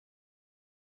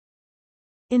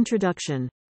Introduction.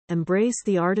 Embrace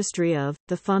the artistry of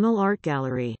the Funnel Art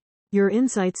Gallery. Your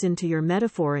insights into your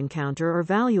metaphor encounter are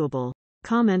valuable.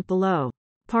 Comment below.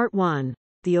 Part 1.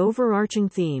 The overarching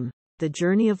theme. The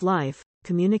journey of life.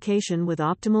 Communication with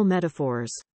optimal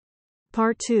metaphors.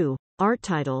 Part 2. Art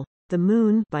title. The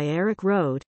Moon by Erik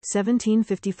Røde,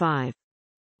 1755.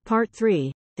 Part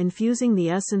 3. Infusing the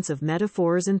essence of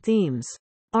metaphors and themes.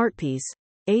 Art piece.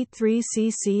 83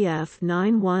 CCF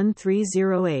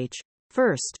 9130H.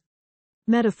 First.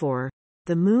 Metaphor.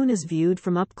 The moon is viewed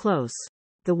from up close.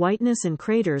 The whiteness and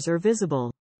craters are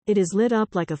visible. It is lit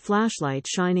up like a flashlight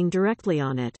shining directly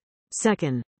on it.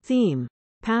 Second. Theme.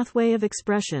 Pathway of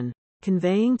expression.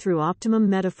 Conveying through optimum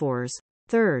metaphors.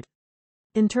 Third.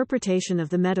 Interpretation of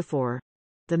the metaphor.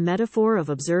 The metaphor of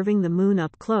observing the moon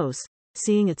up close,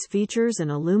 seeing its features and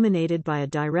illuminated by a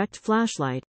direct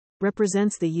flashlight,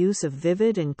 represents the use of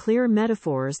vivid and clear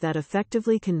metaphors that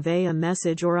effectively convey a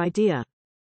message or idea.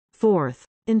 Fourth.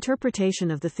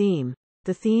 Interpretation of the theme.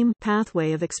 The theme,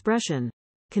 pathway of expression,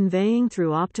 conveying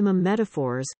through optimum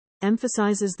metaphors,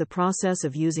 emphasizes the process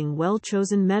of using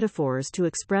well-chosen metaphors to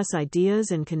express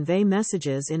ideas and convey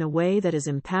messages in a way that is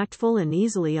impactful and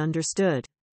easily understood.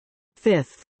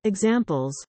 Fifth.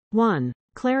 Examples. 1.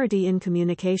 Clarity in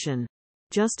communication.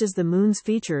 Just as the moon's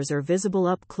features are visible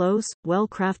up close,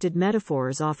 well-crafted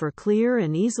metaphors offer clear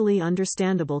and easily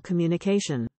understandable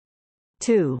communication.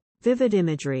 2. Vivid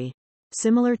imagery.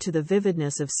 Similar to the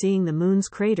vividness of seeing the moon's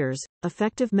craters,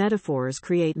 effective metaphors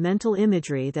create mental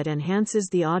imagery that enhances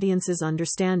the audience's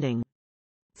understanding.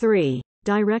 3.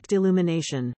 Direct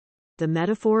illumination. The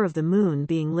metaphor of the moon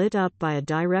being lit up by a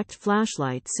direct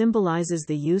flashlight symbolizes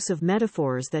the use of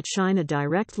metaphors that shine a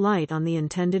direct light on the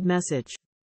intended message.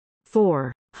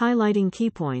 4. Highlighting key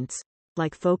points.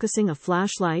 Like focusing a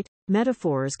flashlight,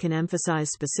 metaphors can emphasize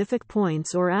specific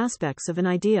points or aspects of an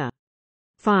idea.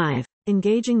 5.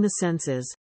 Engaging the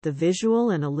senses. The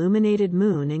visual and illuminated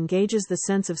moon engages the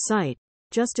sense of sight,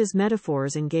 just as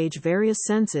metaphors engage various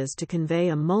senses to convey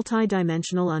a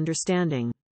multidimensional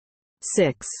understanding.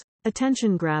 6.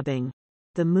 Attention grabbing.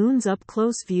 The moon's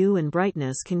up-close view and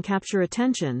brightness can capture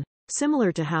attention,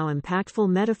 similar to how impactful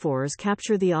metaphors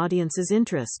capture the audience's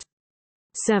interest.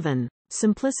 7.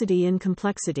 Simplicity in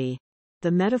complexity.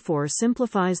 The metaphor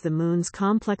simplifies the moon's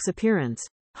complex appearance,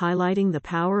 highlighting the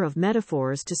power of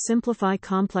metaphors to simplify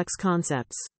complex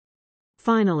concepts.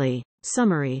 Finally,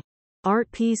 summary. Art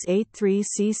piece 83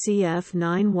 CCF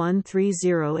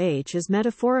 9130H is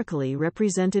metaphorically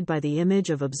represented by the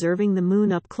image of observing the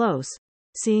moon up close,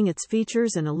 seeing its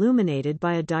features and illuminated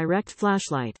by a direct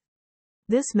flashlight.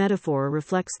 This metaphor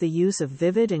reflects the use of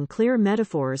vivid and clear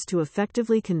metaphors to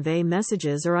effectively convey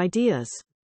messages or ideas.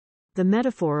 The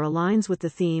metaphor aligns with the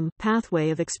theme,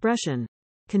 pathway of expression,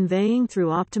 conveying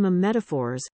through optimum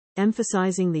metaphors,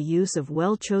 emphasizing the use of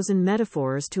well-chosen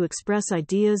metaphors to express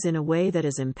ideas in a way that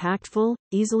is impactful,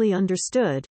 easily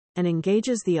understood, and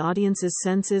engages the audience's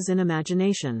senses and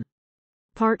imagination.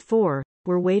 Part 4.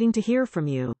 We're waiting to hear from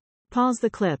you. Pause the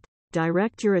clip,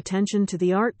 direct your attention to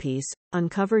the art piece,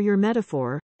 uncover your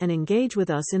metaphor, and engage with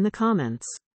us in the comments.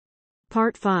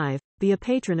 Part 5. Be a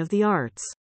patron of the arts.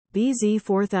 BZ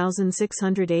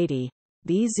 4680.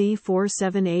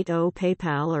 BZ4780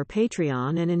 PayPal or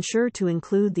Patreon and ensure to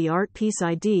include the art piece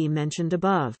ID mentioned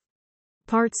above.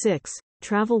 Part 6.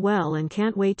 Travel well and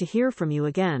can't wait to hear from you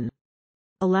again.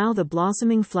 Allow the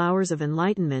blossoming flowers of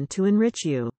enlightenment to enrich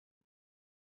you.